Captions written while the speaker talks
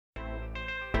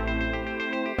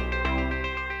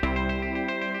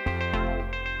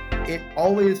It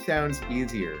always sounds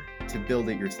easier to build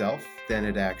it yourself than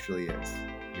it actually is.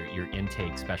 Your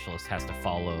intake specialist has to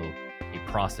follow a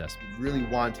process. You really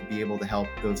want to be able to help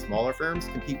those smaller firms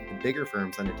compete with the bigger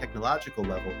firms on a technological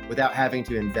level without having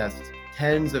to invest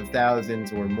tens of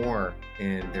thousands or more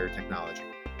in their technology.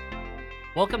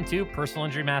 Welcome to Personal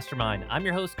Injury Mastermind. I'm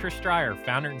your host, Chris Stryer,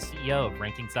 founder and CEO of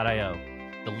Rankings.io,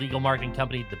 the legal marketing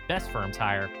company the best firms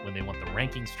hire when they want the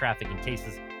rankings, traffic, and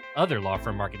cases other law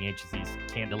firm marketing agencies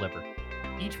can't deliver.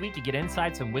 Each week, you get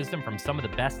insights and wisdom from some of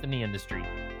the best in the industry.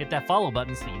 Hit that follow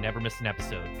button so you never miss an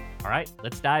episode. All right,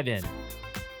 let's dive in.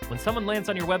 When someone lands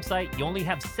on your website, you only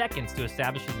have seconds to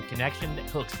establish a connection that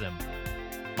hooks them.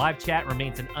 Live chat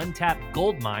remains an untapped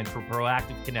gold mine for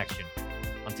proactive connection.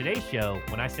 On today's show,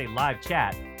 when I say live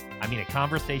chat, I mean a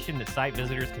conversation that site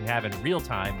visitors can have in real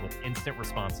time with instant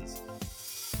responses.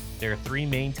 There are three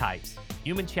main types: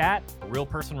 human chat, a real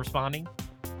person responding;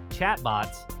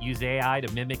 chatbots use AI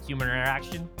to mimic human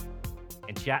interaction;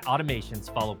 and chat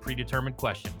automations follow predetermined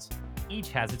questions. Each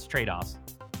has its trade-offs.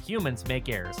 Humans make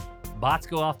errors. Bots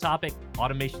go off topic,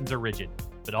 automations are rigid.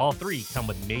 But all three come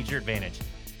with major advantage: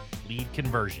 lead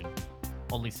conversion.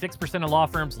 Only 6% of law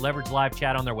firms leverage live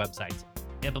chat on their websites.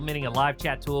 Implementing a live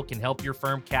chat tool can help your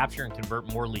firm capture and convert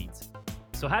more leads.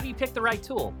 So how do you pick the right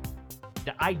tool?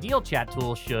 The ideal chat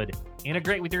tool should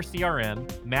integrate with your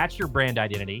CRM, match your brand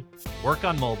identity, work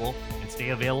on mobile, and stay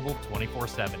available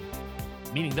 24/7.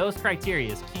 Meeting those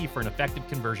criteria is key for an effective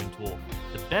conversion tool.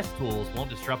 The best tools won't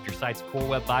disrupt your site's core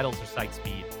web vitals or site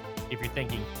speed. If you're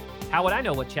thinking, how would I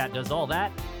know what chat does all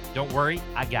that? Don't worry,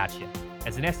 I got you.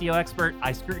 As an SEO expert,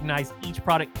 I scrutinize each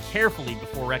product carefully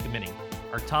before recommending.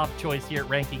 Our top choice here at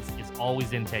Rankings is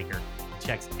always Intaker. It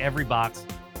checks every box,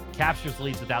 captures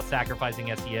leads without sacrificing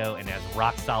SEO, and has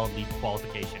rock-solid lead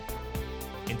qualification.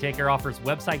 Intaker offers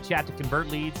website chat to convert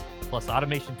leads, plus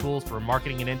automation tools for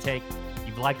marketing and intake.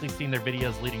 You've likely seen their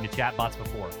videos leading to chatbots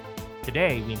before.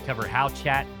 Today, we uncover how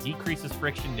chat decreases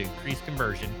friction to increase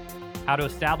conversion, how to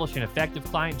establish an effective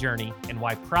client journey, and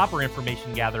why proper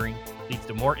information gathering leads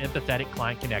to more empathetic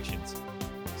client connections.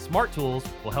 Smart tools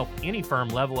will help any firm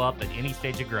level up at any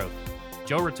stage of growth.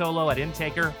 Joe Ruotolo at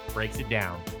Intaker breaks it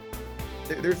down.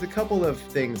 There's a couple of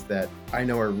things that I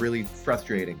know are really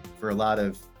frustrating for a lot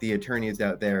of the attorneys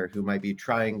out there who might be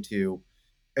trying to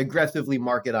aggressively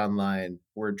market online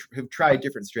or have tried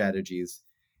different strategies.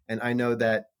 And I know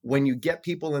that when you get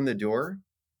people in the door,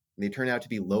 they turn out to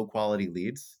be low quality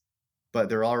leads, but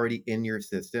they're already in your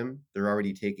system. They're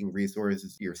already taking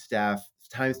resources, your staff,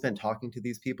 time spent talking to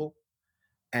these people.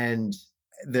 And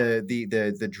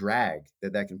the drag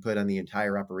that can put on the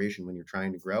entire operation when you're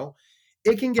trying to grow,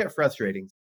 it can get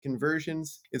frustrating.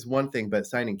 Conversions is one thing, but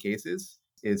signing cases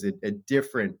is a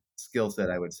different skill set,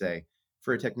 I would say,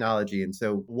 for technology. And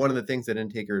so one of the things that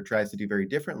Intaker tries to do very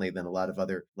differently than a lot of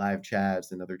other live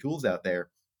chats and other tools out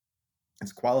there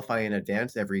is qualify in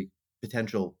advance every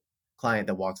potential client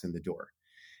that walks in the door.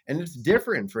 And it's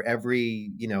different for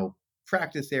every,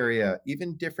 practice area,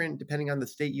 even different depending on the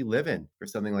state you live in for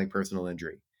something like personal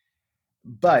injury.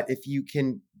 But if you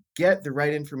can get the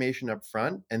right information up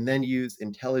front and then use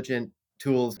intelligent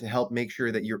tools to help make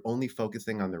sure that you're only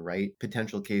focusing on the right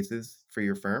potential cases for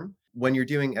your firm, when you're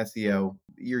doing SEO,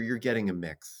 you're getting a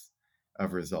mix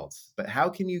of results. But how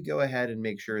can you go ahead and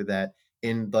make sure that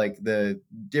in like the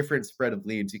different spread of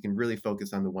leads, you can really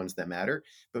focus on the ones that matter?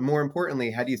 But more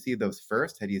importantly, how do you see those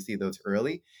first? How do you see those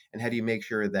early? And how do you make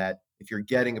sure that if you're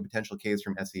getting a potential case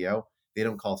from SEO, they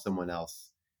don't call someone else,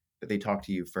 that they talk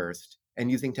to you first? And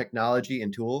using technology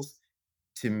and tools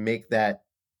to make that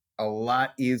a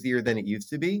lot easier than it used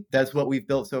to be. That's what we've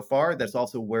built so far. That's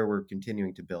also where we're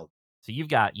continuing to build. So you've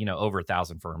got, over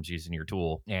 1,000 firms using your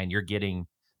tool, and you're getting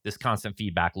this constant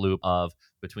feedback loop of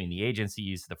between the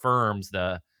agencies, the firms,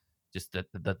 the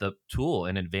tool,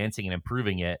 and advancing and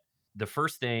improving it. The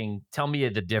first thing, tell me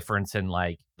the difference in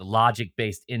like the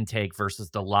logic-based intake versus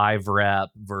the live rep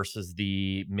versus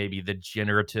maybe the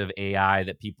generative AI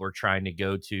that people are trying to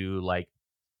go to. Like,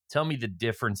 tell me the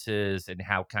differences and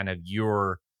how kind of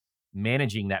you're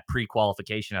managing that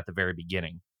pre-qualification at the very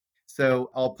beginning. So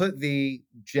I'll put the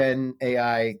Gen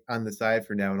AI on the side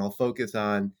for now, and I'll focus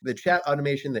on the chat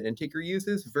automation that Intaker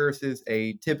uses versus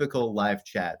a typical live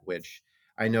chat, which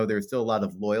I know there's still a lot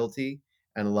of loyalty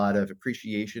and a lot of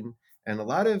appreciation and a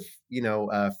lot of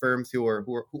firms who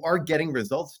are getting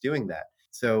results doing that.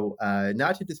 So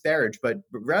not to disparage, but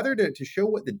rather to show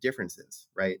what the difference is,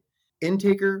 right?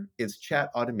 Intaker is chat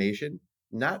automation,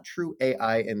 not true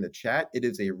AI in the chat. It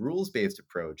is a rules-based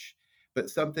approach, but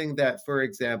something that, for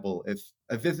example, if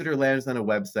a visitor lands on a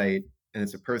website and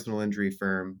it's a personal injury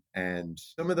firm, and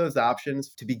some of those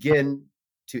options to begin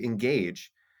to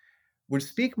engage would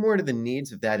speak more to the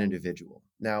needs of that individual.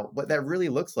 Now, what that really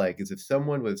looks like is if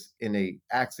someone was in a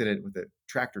accident with a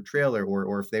tractor trailer,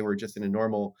 or if they were just in a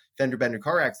normal fender bender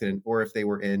car accident, or if they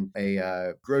were in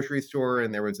a grocery store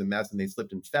and there was a mess and they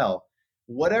slipped and fell.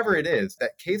 Whatever it is,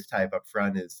 that case type up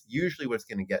front is usually what's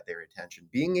going to get their attention.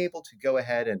 Being able to go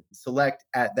ahead and select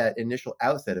at that initial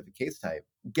outset of a case type,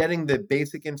 getting the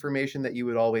basic information that you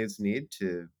would always need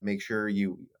to make sure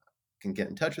you can get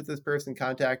in touch with this person,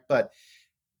 contact, but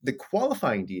the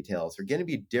qualifying details are going to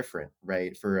be different,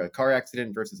 right? For a car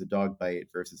accident versus a dog bite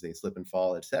versus a slip and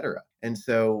fall, et cetera. And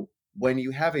so when you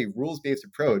have a rules based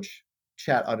approach,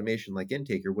 chat automation like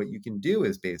Intaker, what you can do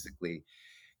is basically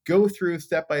go through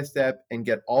step by step and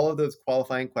get all of those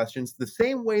qualifying questions the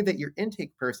same way that your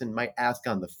intake person might ask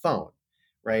on the phone,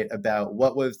 right? About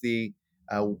what was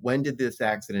when did this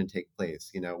accident take place?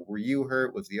 You know, were you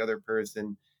hurt? Was the other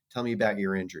person? Tell me about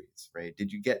your injuries, right?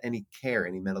 Did you get any care,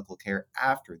 any medical care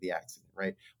after the accident,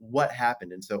 right? What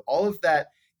happened? And so all of that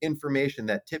information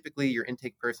that typically your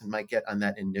intake person might get on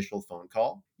that initial phone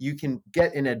call, you can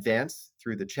get in advance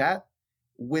through the chat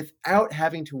without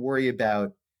having to worry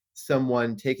about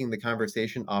someone taking the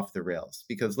conversation off the rails.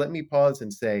 Because let me pause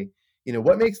and say, you know,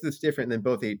 what makes this different than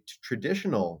both a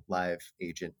traditional live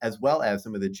agent as well as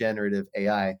some of the generative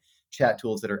AI chat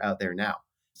tools that are out there now?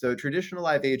 So, a traditional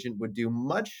live agent would do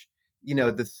much,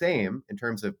 the same in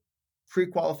terms of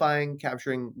pre-qualifying,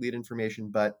 capturing lead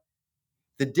information, but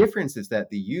the difference is that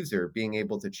the user being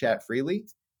able to chat freely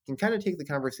can kind of take the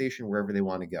conversation wherever they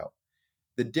want to go.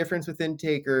 The difference within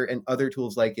Taker and other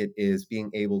tools like it is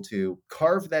being able to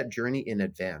carve that journey in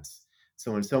advance.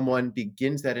 So when someone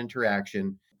begins that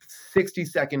interaction, 60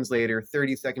 seconds later,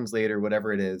 30 seconds later,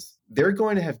 whatever it is, they're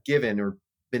going to have given or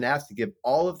been asked to give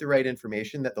all of the right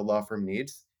information that the law firm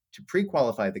needs to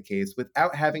pre-qualify the case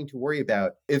without having to worry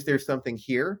about is there something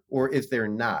here or is there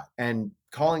not, and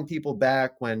calling people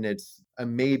back when it's a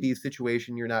maybe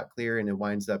situation you're not clear and it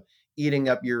winds up eating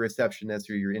up your receptionist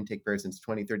or your intake person's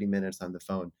 20, 30 minutes on the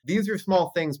phone. These are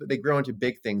small things, but they grow into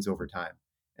big things over time.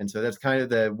 And so that's kind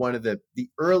of one of the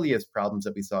earliest problems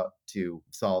that we sought to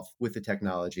solve with the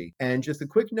technology. And just a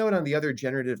quick note on the other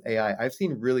generative AI, I've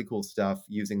seen really cool stuff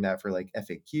using that for like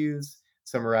FAQs,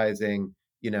 summarizing,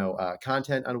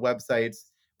 content on websites.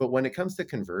 But when it comes to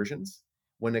conversions,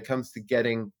 when it comes to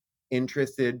getting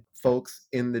interested folks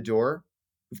in the door,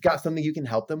 we've got something you can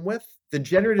help them with. The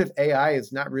generative AI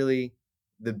is not really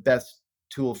the best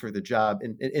tool for the job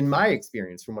in my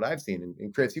experience from what I've seen.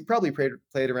 And Chris, you probably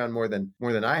played around more than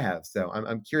I have. So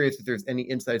I'm curious if there's any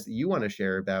insights that you want to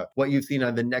share about what you've seen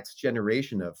on the next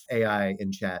generation of AI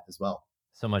in chat as well.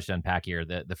 So much to unpack here.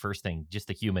 The first thing, just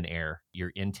the human error.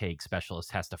 Your intake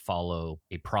specialist has to follow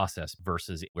a process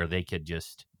versus where they could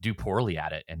just do poorly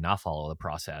at it and not follow the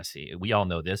process. We all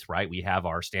know this, right? We have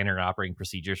our standard operating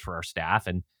procedures for our staff,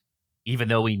 and even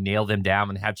though we nail them down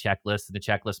and have checklists and the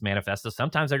checklist manifesto,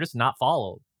 sometimes they're just not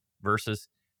followed versus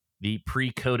the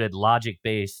pre-coded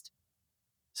logic-based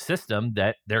system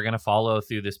that they're going to follow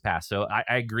through this path. So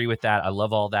I agree with that. I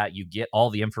love all that. You get all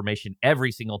the information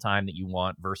every single time that you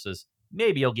want versus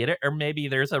maybe you'll get it, or maybe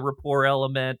there's a rapport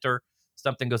element or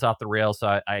something goes off the rails.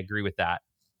 So I agree with that.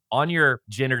 On your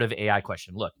generative AI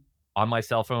question, look, on my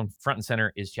cell phone, front and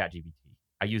center is ChatGPT.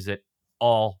 I use it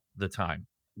all the time.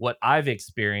 What I've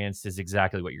experienced is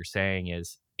exactly what you're saying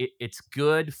is it's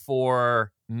good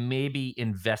for maybe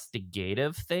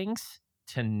investigative things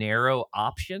to narrow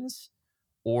options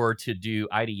or to do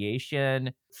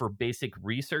ideation for basic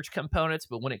research components.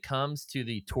 But when it comes to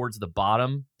the towards the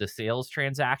bottom, the sales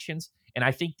transactions, and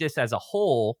I think this as a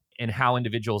whole and how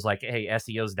individuals like, hey,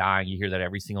 SEO's dying. You hear that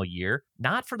every single year.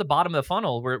 Not for the bottom of the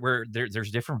funnel where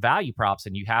there's different value props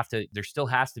and there still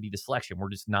has to be the selection. We're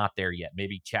just not there yet.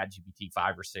 Maybe ChatGPT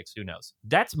 5 or 6, who knows?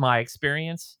 That's my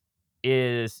experience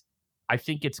is I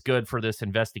think it's good for this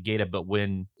investigative, but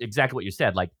when exactly what you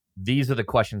said, like these are the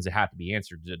questions that have to be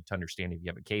answered to understand if you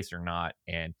have a case or not.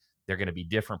 And they're going to be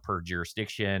different per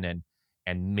jurisdiction.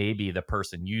 And maybe the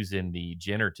person using the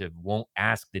generative won't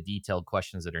ask the detailed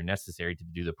questions that are necessary to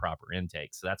do the proper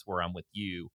intake. So that's where I'm with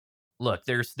you. Look,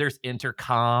 there's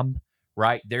intercom,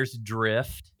 right? There's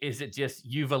drift. Is it just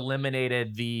you've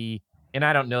eliminated and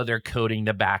I don't know they're coding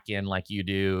the back end like you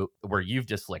do, where you've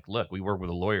just like, look, we work with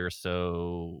a lawyer,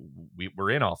 so we're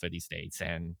in all 50 states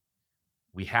and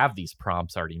we have these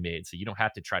prompts already made, so you don't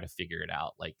have to try to figure it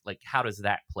out. Like how does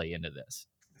that play into this?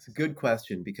 It's a good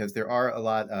question because there are a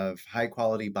lot of high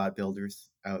quality bot builders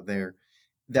out there.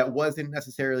 That wasn't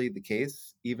necessarily the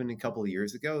case even a couple of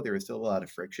years ago. There was still a lot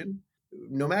of friction.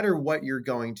 No matter what you're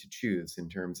going to choose in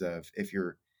terms of if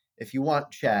you want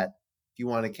chat, if you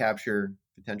want to capture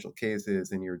potential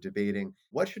cases and you're debating,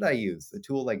 what should I use? A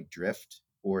tool like Drift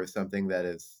or something that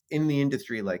is in the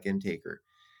industry like Intaker?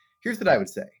 Here's what I would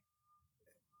say.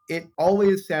 It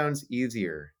always sounds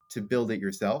easier to build it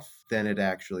yourself than it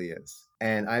actually is.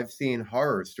 And I've seen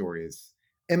horror stories.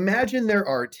 Imagine there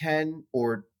are 10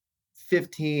 or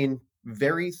 15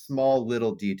 very small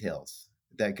little details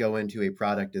that go into a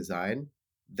product design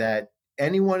that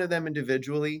any one of them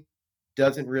individually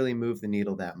doesn't really move the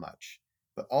needle that much.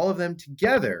 But all of them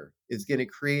together is going to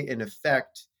create an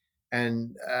effect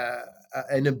and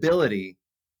an ability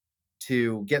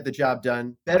to get the job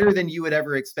done better than you would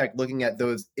ever expect looking at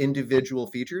those individual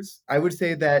features. I would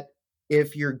say that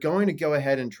if you're going to go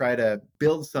ahead and try to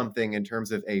build something in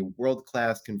terms of a world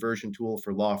class conversion tool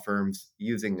for law firms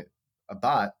using a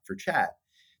bot for chat,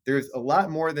 there's a lot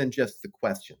more than just the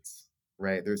questions,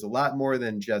 right? There's a lot more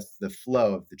than just the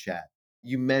flow of the chat.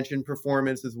 You mentioned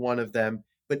performance as one of them.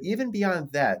 But even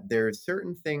beyond that, there are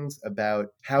certain things about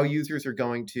how users are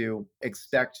going to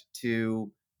expect to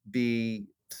be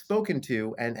spoken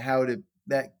to and how to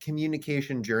that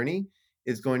communication journey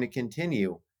is going to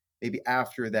continue maybe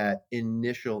after that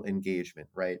initial engagement,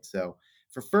 right? So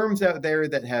for firms out there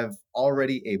that have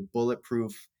already a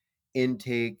bulletproof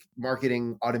intake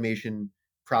marketing automation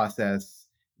process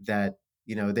that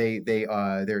they're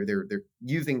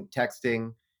using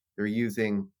texting, they're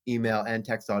using email and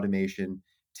text automation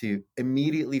to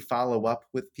immediately follow up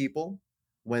with people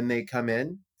when they come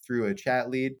in through a chat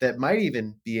lead that might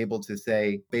even be able to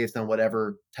say, based on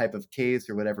whatever type of case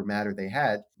or whatever matter they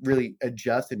had, really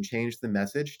adjust and change the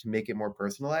message to make it more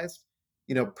personalized.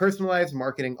 Personalized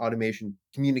marketing, automation,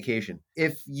 communication.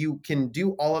 If you can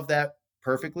do all of that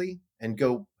perfectly and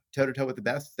go toe to toe with the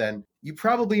best, then you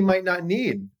probably might not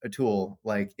need a tool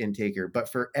like Intaker. But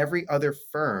for every other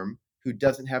firm who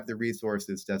doesn't have the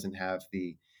resources, doesn't have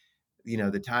the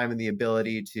time and the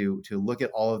ability to look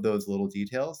at all of those little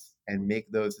details and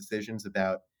make those decisions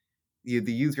about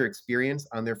the user experience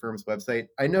on their firm's website.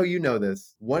 I know you know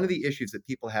this. One of the issues that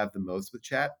people have the most with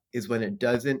chat is when it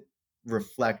doesn't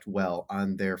reflect well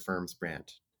on their firm's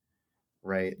brand,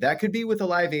 right? That could be with a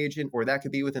live agent or that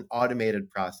could be with an automated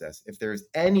process. If there's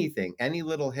anything, any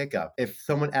little hiccup, if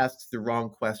someone asks the wrong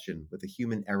question with a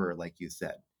human error, like you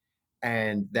said,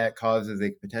 and that causes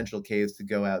a potential case to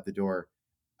go out the door,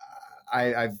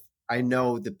 I've I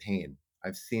know the pain.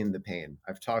 I've seen the pain.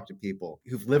 I've talked to people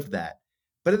who've lived that.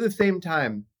 But at the same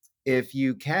time, if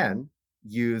you can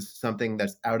use something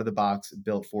that's out of the box,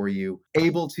 built for you,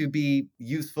 able to be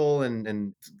useful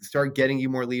and start getting you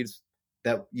more leads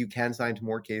that you can sign to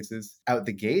more cases out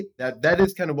the gate, that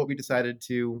is kind of what we decided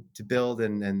to build,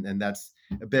 and that's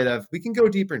a bit of, we can go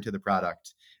deeper into the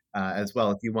product as well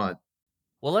if you want.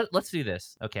 Well, let's do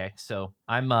this. Okay, so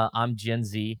I'm Gen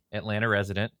Z Atlanta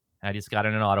resident. I just got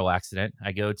in an auto accident.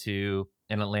 I go to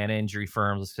an Atlanta injury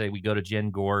firm. Let's say we go to Jen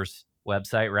Gore's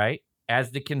website, right? As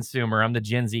the consumer, I'm the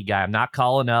Gen Z guy. I'm not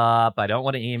calling up. I don't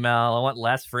want to email. I want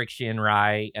less friction,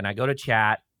 right? And I go to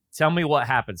chat. Tell me what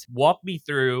happens. Walk me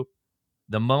through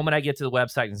the moment I get to the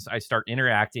website and I start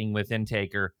interacting with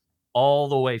Intaker all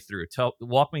the way through.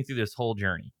 Walk me through this whole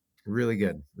journey. Really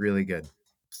good, really good.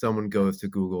 Someone goes to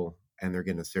Google and they're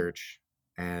going to search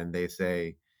and they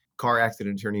say, car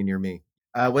accident attorney near me.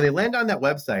 When they land on that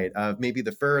website of maybe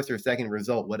the first or second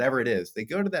result, whatever it is, they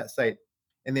go to that site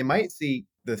and they might see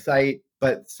the site,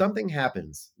 but something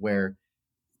happens where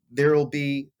they'll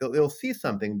see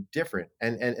something different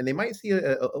and they might see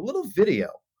a little video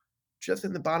just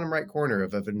in the bottom right corner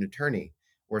of an attorney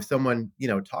or someone,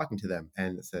 talking to them,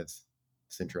 and it says,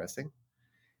 it's interesting.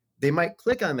 They might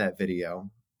click on that video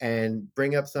and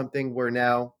bring up something where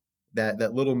now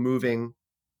that little moving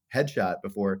headshot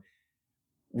before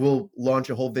will launch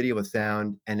a whole video with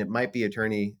sound, and it might be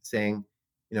attorney saying,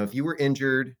 if you were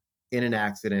injured in an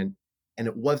accident and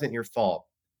it wasn't your fault,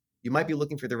 you might be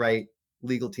looking for the right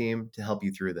legal team to help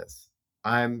you through this.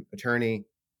 I'm attorney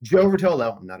Joe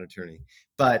Ruotolo. I'm not an attorney,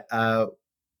 but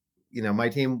my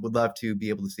team would love to be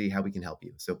able to see how we can help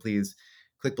you. So please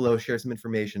click below, share some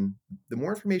information. The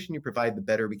more information you provide, the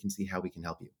better we can see how we can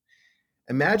help you.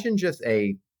 Imagine just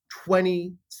a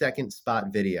 20-second spot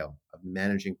video of a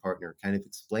managing partner kind of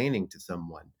explaining to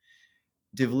someone,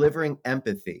 delivering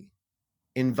empathy,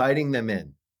 inviting them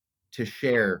in to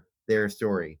share their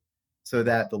story so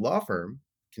that the law firm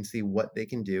can see what they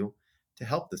can do to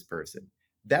help this person.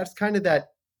 That's kind of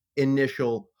that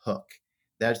initial hook.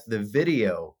 That's the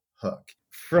video hook.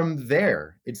 From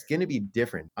there, it's going to be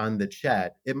different on the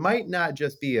chat. It might not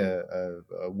just be a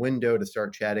window to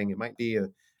start chatting, it might be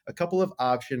a couple of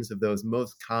options of those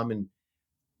most common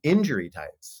injury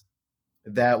types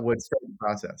that would start the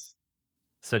process.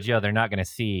 So, Joe, they're not going to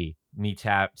see me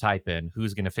type in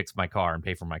who's going to fix my car and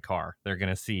pay for my car. They're going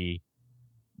to see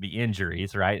the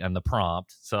injuries, right? And the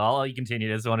prompt. So I'll let you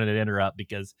continue. I just wanted to interrupt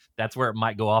because that's where it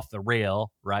might go off the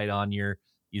rail, right? On your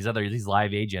these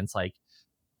live agents. Like,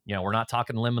 we're not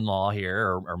talking lemon law here,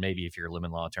 or maybe if you're a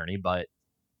lemon law attorney, but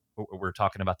we're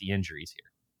talking about the injuries here.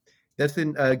 That's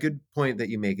a good point that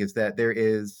you make, is that there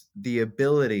is the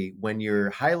ability when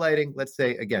you're highlighting, let's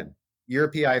say, again, you're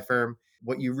a PI firm,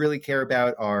 what you really care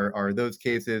about are those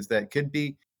cases that could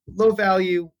be low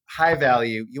value, high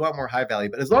value. You want more high value,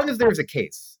 but as long as there's a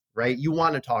case, right, you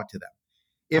want to talk to them.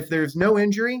 If there's no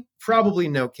injury, probably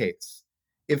no case.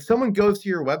 If someone goes to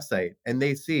your website and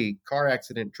they see car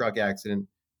accident, truck accident,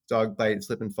 dog bite,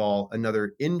 slip and fall,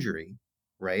 another injury,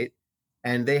 right?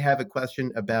 And they have a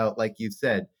question about, like you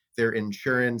said, their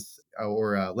insurance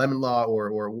or lemon law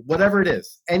or whatever it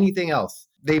is, anything else,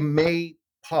 they may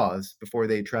pause before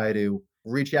they try to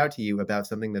reach out to you about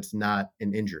something that's not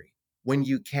an injury. When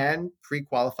you can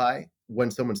pre-qualify,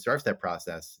 when someone starts that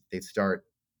process, they start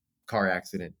car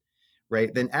accident,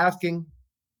 right? Then asking,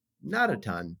 not a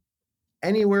ton,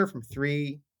 anywhere from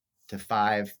 3 to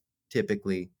 5,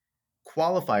 typically,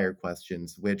 qualifier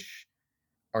questions, which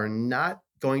are not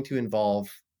going to involve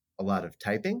a lot of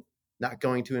typing, not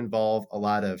going to involve a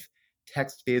lot of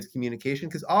text-based communication,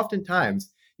 because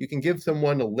oftentimes you can give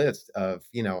someone a list of,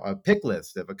 a pick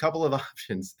list of a couple of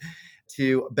options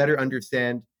to better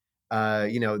understand,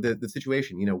 the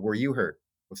situation. Were you hurt?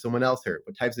 Was someone else hurt?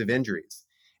 What types of injuries?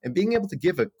 And being able to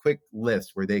give a quick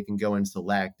list where they can go and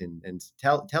select and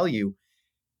tell you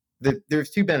that there's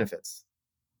two benefits.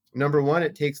 Number one,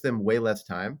 it takes them way less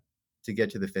time to get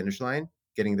to the finish line,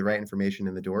 getting the right information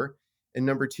in the door. And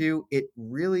number two, it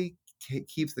really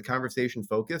keeps the conversation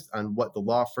focused on what the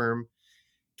law firm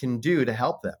can do to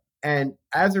help them. And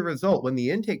as a result, when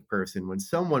the intake person, when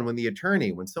the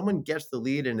attorney, when someone gets the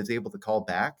lead and is able to call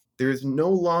back, there's no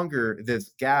longer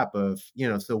this gap of,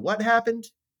 so what happened?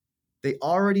 They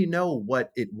already know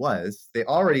what it was. They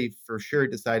already for sure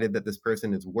decided that this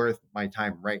person is worth my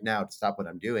time right now to stop what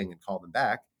I'm doing and call them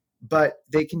back. But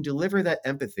they can deliver that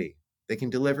empathy. They can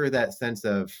deliver that sense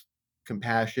of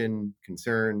compassion,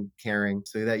 concern, caring,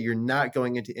 so that you're not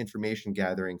going into information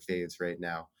gathering phase right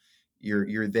now.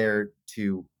 You're there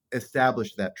to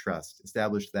establish that trust,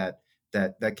 establish that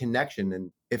connection.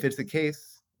 And if it's a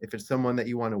case, if it's someone that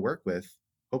you want to work with,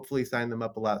 hopefully sign them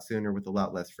up a lot sooner with a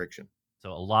lot less friction.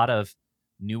 So a lot of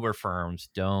newer firms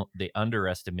they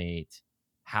underestimate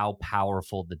how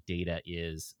powerful the data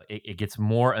is. It gets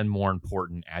more and more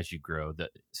important as you grow.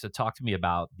 So talk to me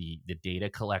about the data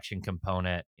collection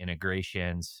component,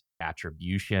 integrations,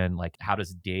 attribution. Like, how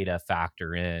does data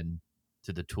factor in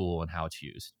to the tool and how it's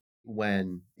used?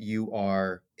 When you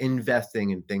are investing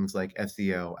in things like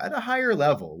SEO at a higher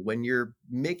level, when you're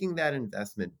making that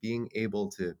investment, being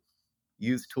able to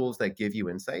use tools that give you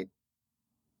insight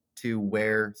to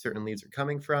where certain leads are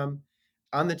coming from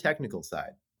on the technical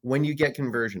side. When you get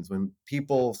conversions, when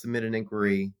people submit an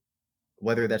inquiry,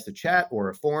 whether that's a chat or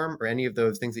a form or any of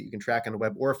those things that you can track on the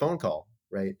web or a phone call,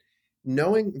 right?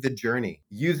 Knowing the journey,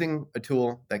 using a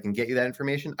tool that can get you that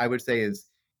information, I would say is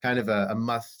kind of a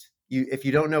must. If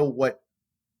you don't know what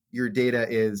your data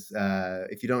is,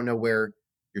 if you don't know where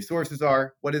your sources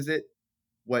are, what is it?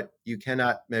 What you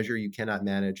cannot measure, you cannot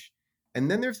manage. And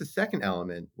then there's the second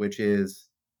element, which is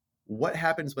what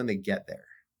happens when they get there?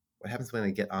 What happens when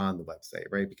they get on the website,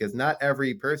 right? Because not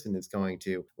every person is going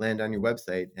to land on your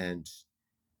website and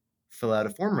fill out a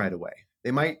form right away.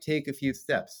 They might take a few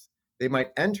steps. They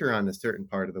might enter on a certain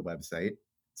part of the website,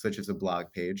 such as a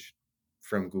blog page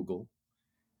from Google,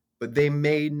 but they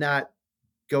may not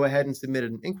go ahead and submit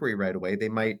an inquiry right away. They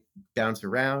might bounce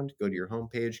around, go to your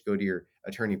homepage, go to your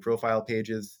attorney profile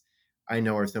pages. I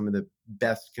know are some of the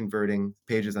best converting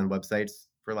pages on websites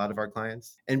for a lot of our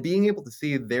clients. And being able to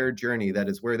see their journey, that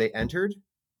is where they entered,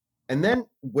 and then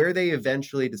where they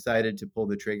eventually decided to pull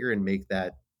the trigger and make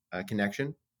that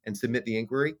connection and submit the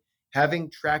inquiry, having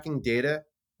tracking data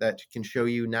that can show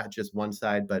you not just one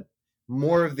side, but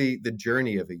more of the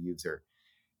journey of a user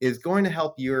is going to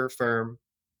help your firm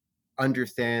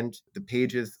understand the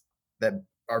pages that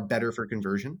are better for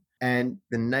conversion. And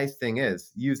the nice thing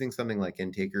is, using something like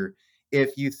Intaker,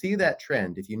 if you see that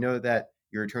trend, if you know that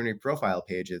your attorney profile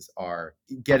pages are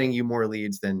getting you more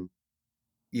leads than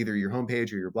either your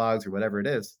homepage or your blogs or whatever it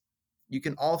is, you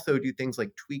can also do things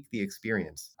like tweak the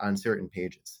experience on certain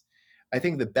pages. I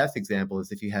think the best example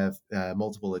is if you have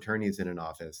multiple attorneys in an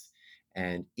office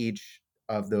and each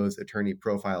of those attorney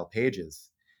profile pages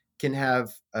can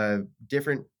have a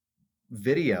different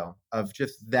video of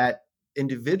just that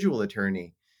individual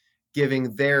attorney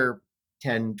giving their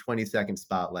 10, 20-second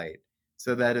spotlight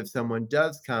so that if someone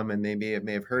does come and they may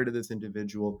have heard of this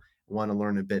individual, want to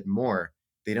learn a bit more,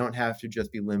 they don't have to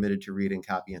just be limited to reading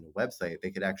copy on a website. They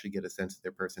could actually get a sense of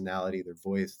their personality, their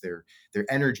voice, their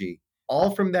energy, all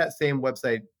from that same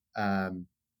website, um,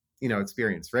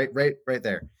 experience, right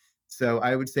there. So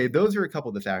I would say those are a couple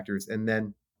of the factors, and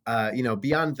then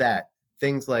beyond that,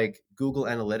 things like Google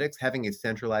Analytics, having a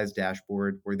centralized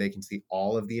dashboard where they can see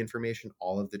all of the information,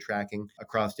 all of the tracking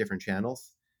across different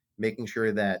channels, making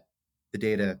sure that the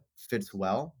data fits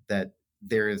well, that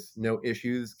there is no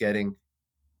issues getting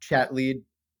chat lead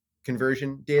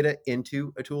conversion data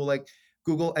into a tool like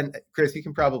Google. And Chris, you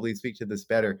can probably speak to this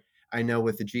better. I know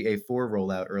with the GA4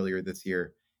 rollout earlier this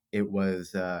year, it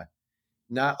was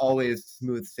not always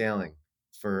smooth sailing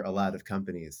for a lot of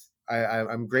companies.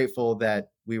 I'm grateful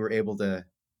that we were able to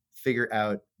figure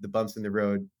out the bumps in the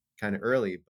road kind of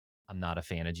early. I'm not a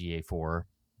fan of GA4.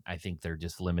 I think they're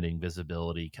just limiting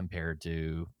visibility compared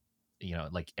to,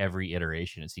 like every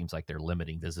iteration, it seems like they're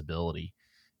limiting visibility.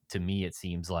 To me, it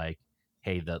seems like,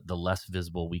 hey, the less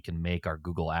visible we can make our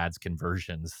Google Ads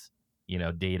conversions,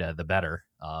 data, the better.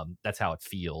 That's how it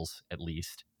feels, at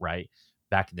least, right?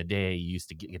 Back in the day, you used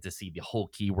to get to see the whole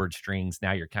keyword strings.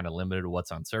 Now you're kind of limited to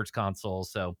what's on Search Console.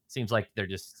 So it seems like they're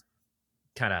just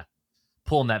kind of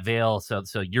pulling that veil. So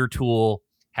your tool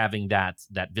having that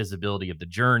visibility of the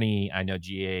journey. I know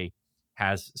GA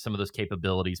has some of those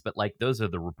capabilities, but like those are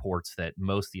the reports that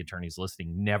most of the attorneys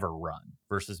listening never run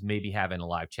versus maybe having a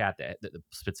live chat that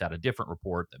spits out a different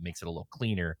report that makes it a little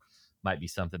cleaner might be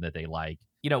something that they like.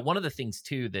 One of the things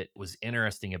too that was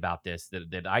interesting about this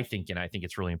that I think, and I think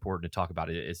it's really important to talk about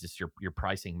it, is just your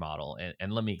pricing model.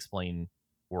 And let me explain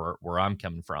where I'm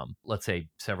coming from. Let's say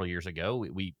several years ago,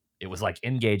 we it was like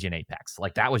Engage in Apex.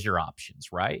 Like that was your options,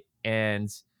 right? And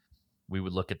we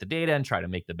would look at the data and try to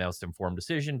make the most informed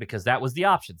decision because that was the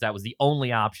options. That was the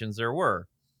only options there were.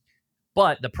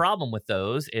 But the problem with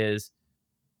those is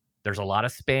there's a lot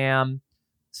of spam.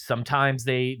 Sometimes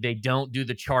they don't do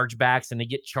the chargebacks and they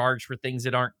get charged for things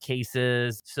that aren't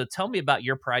cases. So tell me about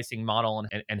your pricing model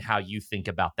and how you think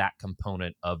about that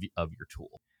component of your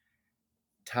tool.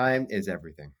 Time is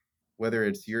everything, whether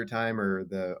it's your time or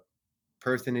the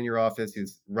person in your office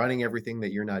who's running everything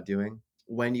that you're not doing.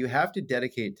 When you have to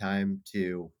dedicate time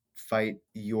to fight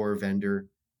your vendor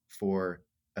for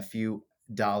a few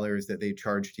dollars that they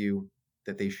charged you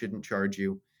that they shouldn't charge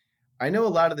you, I know a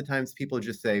lot of the times people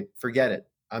just say, "Forget it.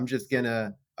 I'm just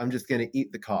gonna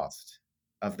eat the cost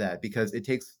of that because it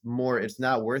takes more. It's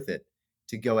not worth it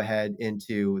to go ahead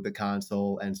into the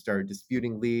console and start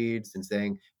disputing leads and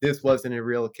saying this wasn't a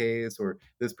real case or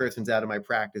this person's out of my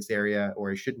practice area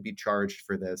or I shouldn't be charged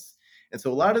for this." And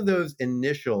so a lot of those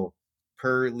initial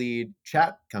per lead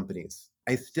chat companies,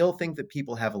 I still think that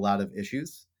people have a lot of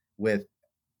issues with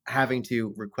having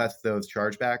to request those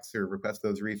chargebacks or request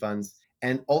those refunds.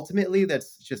 And ultimately,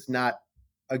 that's just not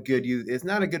a good use. It's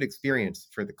not a good experience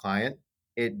for the client.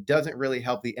 It doesn't really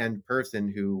help the end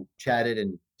person who chatted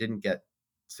and didn't get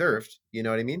served. You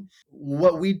know what I mean?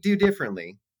 What we do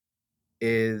differently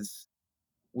is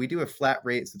we do a flat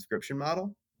rate subscription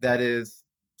model that is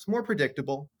it's more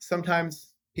predictable.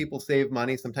 Sometimes people save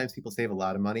money, sometimes people save a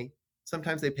lot of money,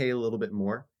 sometimes they pay a little bit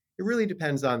more. It really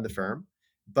depends on the firm.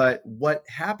 But what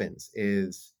happens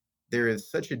is there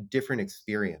is such a different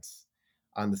experience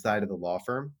on the side of the law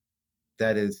firm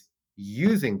that is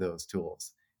using those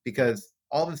tools because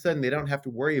all of a sudden they don't have to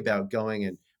worry about going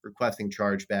and requesting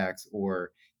chargebacks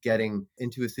or getting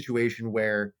into a situation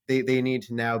where they need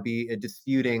to now be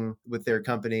disputing with their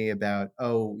company about,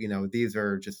 oh, these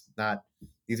are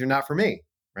not for me,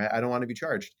 right? I don't want to be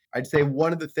charged. I'd say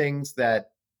one of the things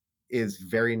that is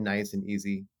very nice and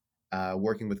easy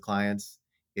working with clients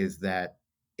is that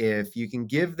if you can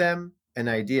give them an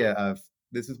idea of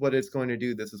this is what it's going to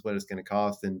do, this is what it's going to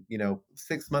cost, and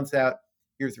 6 months out,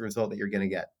 here's the result that you're going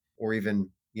to get, or even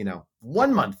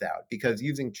 1 month out, because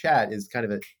using chat is kind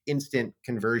of an instant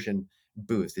conversion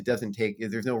boost. It doesn't take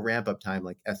there's no ramp up time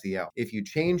like SEO. If you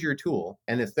change your tool,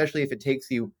 and especially if it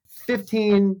takes you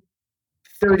 15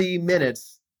 30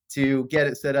 minutes to get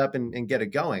it set up and get it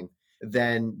going,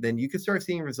 then you could start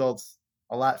seeing results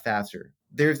a lot faster.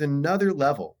 There's another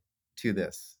level to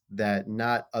this that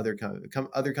not other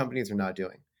companies are not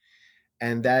doing,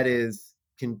 and that is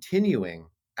continuing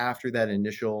after that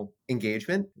initial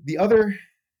engagement. The other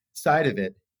side of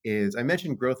it is I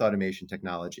mentioned growth automation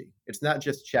technology. It's not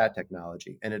just chat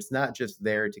technology, and it's not just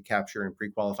there to capture and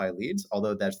pre-qualify leads,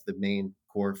 although that's the main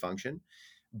core function.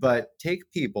 But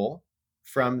take people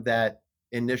from that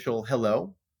initial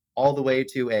hello all the way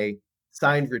to a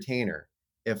signed retainer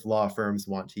if law firms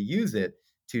want to use it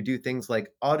to do things like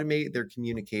automate their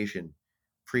communication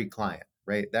pre-client.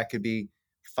 right? That could be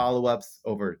follow-ups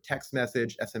over text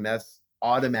message, SMS,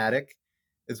 automatic,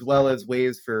 as well as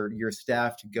ways for your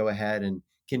staff to go ahead and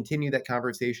continue that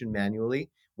conversation manually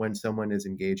when someone is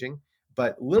engaging.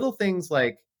 But little things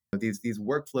like these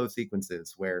workflow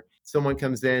sequences where someone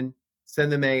comes in,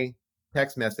 send them a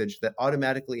text message that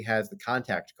automatically has the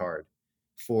contact card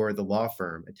for the law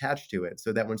firm attached to it,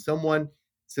 so that when someone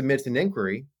submits an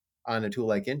inquiry on a tool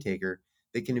like Intaker,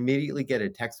 they can immediately get a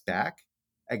text back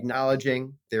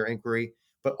acknowledging their inquiry,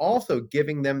 but also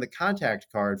giving them the contact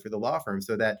card for the law firm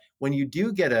so that when you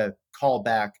do get a call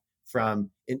back from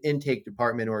an intake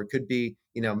department, or it could be,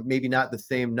 maybe not the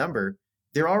same number,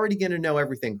 they're already going to know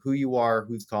everything, who you are,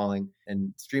 who's calling,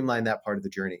 and streamline that part of the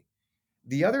journey.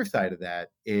 The other side of that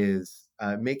is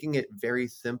making it very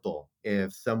simple.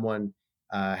 If someone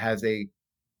has a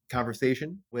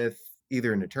conversation with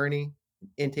either an attorney, an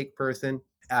intake person,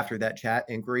 after that chat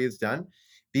inquiry is done,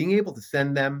 being able to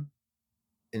send them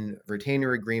a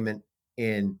retainer agreement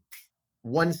in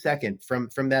 1 second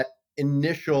from that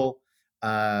initial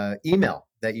email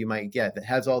that you might get that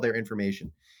has all their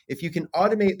information. If you can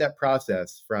automate that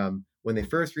process from when they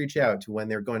first reach out to when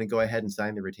they're going to go ahead and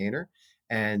sign the retainer,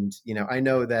 and I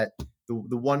know that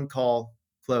the one call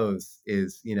close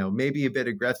is maybe a bit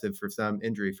aggressive for some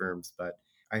injury firms, but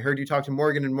I heard you talk to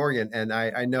Morgan and Morgan, and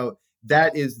I know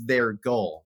that is their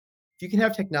goal. If you can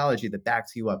have technology that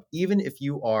backs you up, even if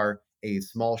you are a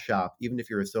small shop, even if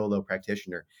you're a solo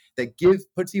practitioner, that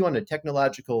puts you on a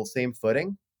technological same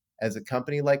footing as a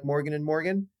company like Morgan and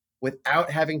Morgan, without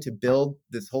having to build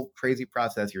this whole crazy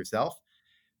process yourself,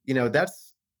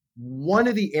 that's one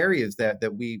of the areas that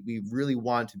we really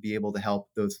want to be able to help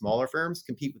those smaller firms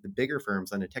compete with the bigger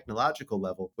firms on a technological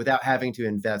level without having to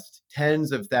invest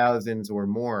tens of thousands or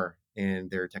more in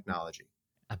their technology.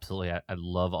 Absolutely. I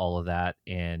love all of that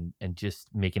and just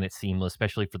making it seamless,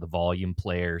 especially for the volume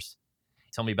players.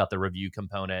 Tell me about the review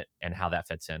component and how that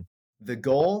fits in. The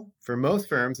goal for most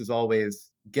firms is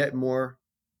always get more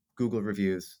Google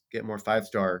reviews, get more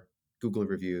 5-star Google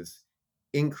reviews,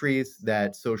 increase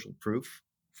that social proof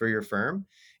for your firm,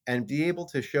 and be able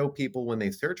to show people when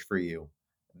they search for you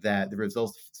that the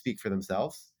results speak for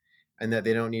themselves, and that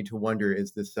they don't need to wonder,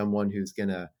 is this someone who's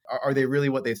are they really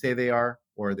what they say they are,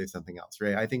 or are they something else,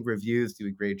 right? I think reviews do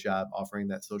a great job offering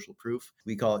that social proof.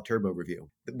 We call it turbo review.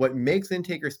 What makes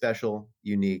Intaker special,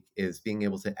 unique, is being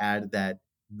able to add that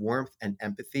warmth and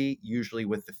empathy, usually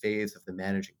with the phase of the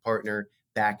managing partner,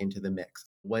 back into the mix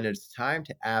when it's time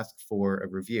to ask for a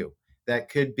review. It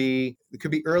could be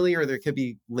earlier, or it could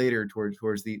be later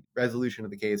towards the resolution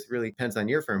of the case. It really depends on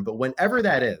your firm, but whenever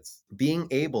that is, being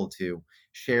able to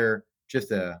share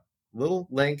just a little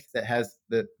link that has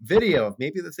the video of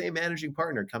maybe the same managing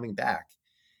partner coming back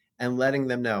and letting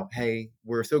them know, hey,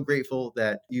 we're so grateful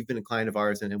that you've been a client of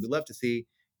ours, and we'd love to see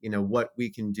what we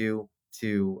can do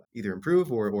to either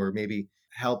improve or maybe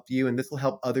help you, and this will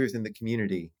help others in the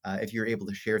community if you're able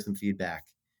to share some feedback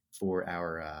for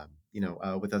our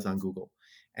with us on Google.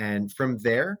 And from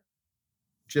there,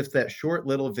 just that short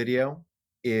little video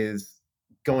is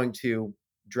going to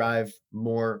drive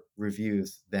more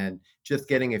reviews than just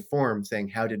getting a form saying,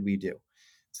 how did we do?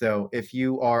 So if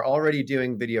you are already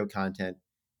doing video content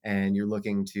and you're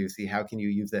looking to see how can you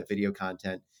use that video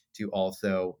content to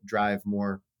also drive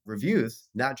more reviews,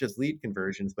 not just lead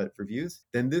conversions, but reviews,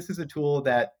 then this is a tool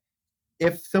that,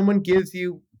 if someone gives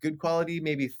you good quality,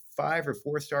 maybe 5 or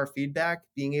 4-star feedback,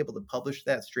 being able to publish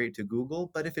that straight to Google.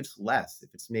 But if it's less,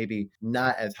 if it's maybe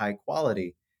not as high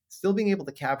quality, still being able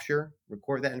to capture,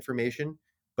 record that information,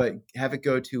 but have it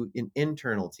go to an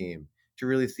internal team to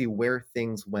really see where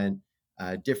things went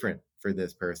different for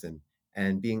this person,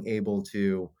 and being able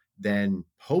to then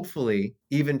hopefully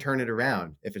even turn it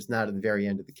around if it's not at the very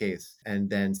end of the case, and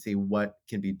then see what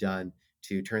can be done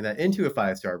to turn that into a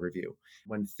 5-star review.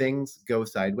 When things go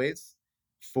sideways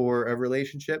for a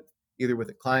relationship, either with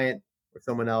a client or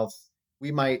someone else,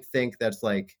 we might think that's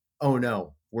like, oh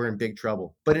no, we're in big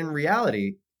trouble. But in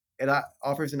reality, it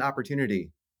offers an opportunity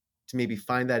to maybe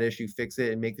find that issue, fix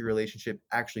it, and make the relationship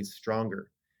actually stronger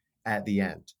at the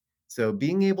end. So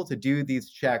being able to do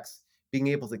these checks, being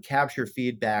able to capture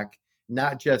feedback,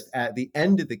 not just at the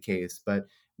end of the case, but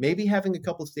maybe having a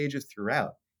couple stages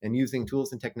throughout, and using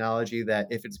tools and technology that,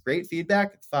 if it's great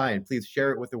feedback, fine, please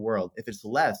share it with the world. If it's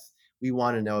less, we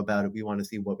want to know about it. We want to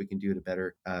see what we can do to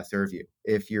better serve you.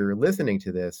 If you're listening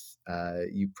to this,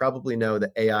 you probably know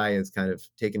that AI has kind of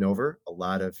taken over a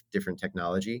lot of different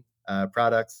technology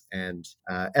products, and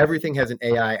everything has an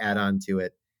AI add-on to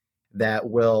it that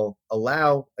will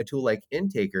allow a tool like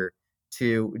Intaker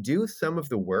to do some of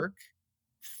the work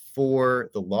for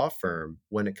the law firm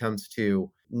when it comes to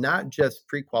not just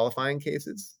pre-qualifying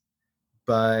cases,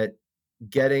 but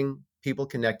getting people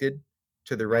connected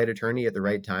to the right attorney at the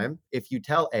right time. If you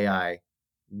tell AI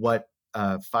what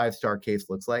a 5-star case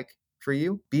looks like for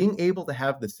you, being able to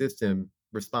have the system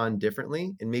respond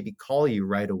differently and maybe call you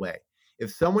right away.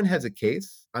 If someone has a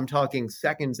case, I'm talking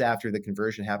seconds after the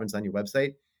conversion happens on your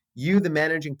website, you, the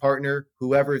managing partner,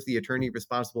 whoever is the attorney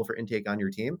responsible for intake on your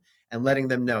team, and letting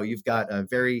them know you've got a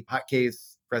very hot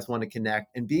case, press one to connect,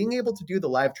 and being able to do the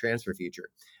live transfer feature.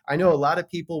 I know a lot of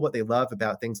people, what they love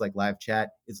about things like live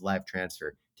chat is live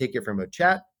transfer. Take it from a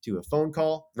chat to a phone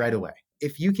call right away.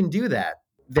 If you can do that,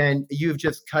 then you've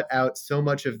just cut out so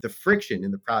much of the friction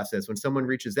in the process when someone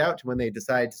reaches out to when they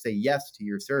decide to say yes to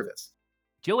your service.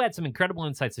 Joe had some incredible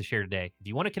insights to share today. If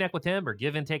you want to connect with him or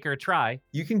give Intaker a try,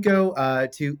 You can go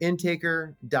to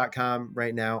intaker.com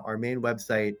right now, our main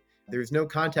website. There's no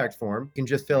contact form. You can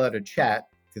just fill out a chat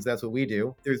because that's what we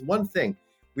do. There's one thing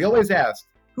we always ask,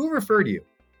 who referred you,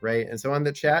 right? And so on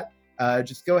the chat,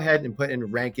 just go ahead and put in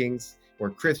rankings or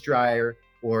Chris Dreyer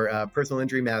or Personal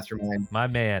Injury Mastermind, my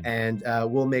man. and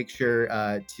we'll make sure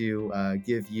to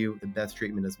give you the best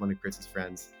treatment as one of Chris's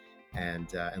friends and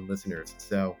listeners.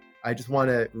 So I just want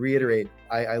to reiterate,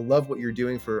 I love what you're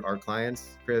doing for our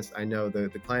clients, Chris. I know the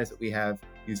clients that we have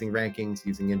using rankings,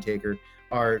 using Intaker,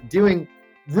 are doing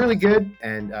really good.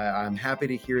 And I'm happy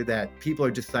to hear that people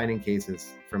are just signing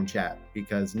cases from chat,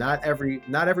 because not every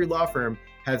law firm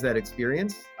has that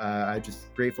experience. I'm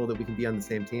just grateful that we can be on the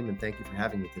same team, and thank you for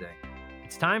having me today.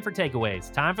 It's time for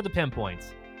takeaways, time for the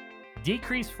pinpoints.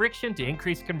 Decrease friction to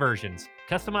increase conversions.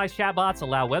 Customized chatbots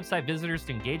allow website visitors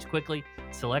to engage quickly,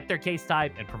 select their case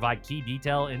type, and provide key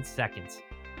detail in seconds.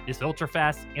 This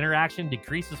ultra-fast interaction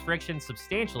decreases friction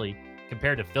substantially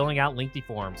compared to filling out lengthy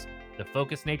forms. The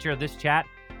focused nature of this chat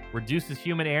reduces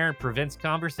human error and prevents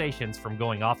conversations from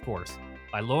going off course.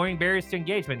 By lowering barriers to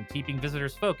engagement and keeping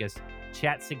visitors focused,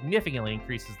 chat significantly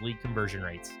increases lead conversion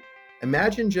rates.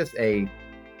 Imagine just a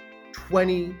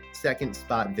 20-second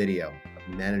spot video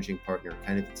of a managing partner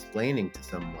kind of explaining to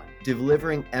someone,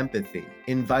 delivering empathy,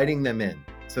 inviting them in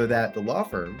so that the law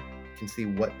firm can see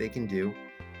what they can do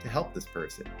to help this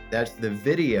person. That's the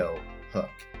video hook.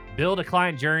 Build a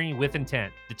client journey with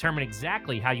intent. Determine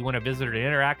exactly how you want a visitor to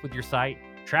interact with your site.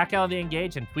 Track how they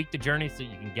engage and tweak the journey so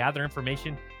you can gather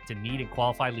information to meet and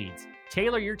qualify leads.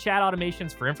 Tailor your chat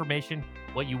automations for information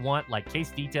what you want, like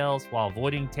case details, while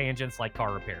avoiding tangents like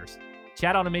car repairs.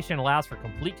 Chat automation allows for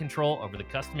complete control over the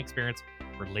custom experience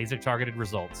for laser-targeted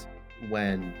results.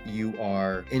 When you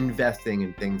are investing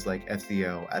in things like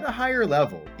SEO at a higher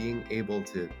level, being able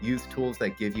to use tools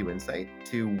that give you insight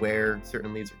to where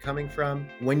certain leads are coming from.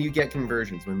 When you get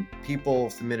conversions, when people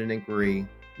submit an inquiry,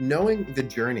 knowing the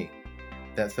journey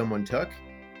that someone took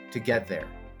to get there,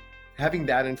 having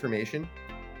that information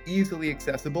easily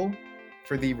accessible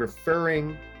for the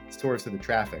referring source of the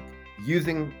traffic.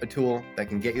 Using a tool that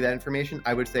can get you that information,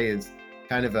 I would say, is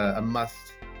kind of a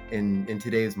must in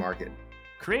today's market.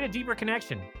 Create a deeper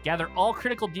connection. Gather all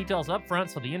critical details up front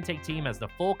so the intake team has the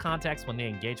full context when they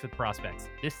engage with prospects.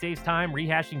 This saves time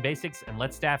rehashing basics and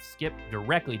lets staff skip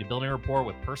directly to building rapport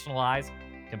with personalized,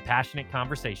 compassionate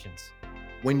conversations.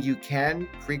 When you can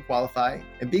pre-qualify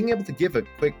and being able to give a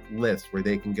quick list where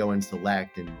they can go and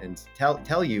select and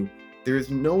tell you,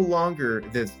 there's no longer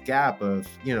this gap of,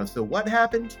 so what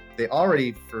happened? They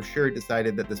already for sure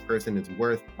decided that this person is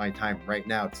worth my time right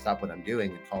now to stop what I'm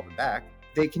doing and call them back.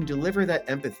 They can deliver that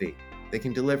empathy. They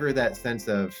can deliver that sense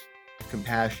of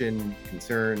compassion,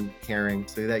 concern, caring,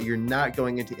 so that you're not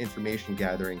going into information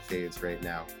gathering phase right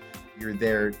now. You're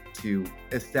there to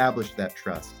establish that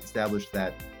trust, establish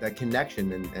that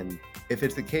connection. And if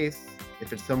it's a case,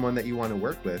 if it's someone that you want to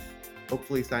work with,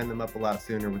 hopefully sign them up a lot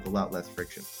sooner with a lot less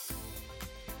friction.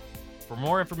 For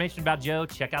more information about Joe,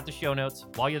 check out the show notes.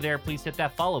 While you're there, please hit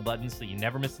that follow button so you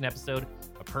never miss an episode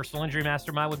of Personal Injury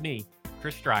Mastermind with me,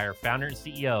 Chris Dreyer, founder and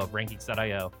CEO of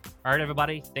Rankings.io. All right,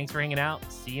 everybody, thanks for hanging out.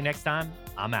 See you next time.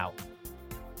 I'm out.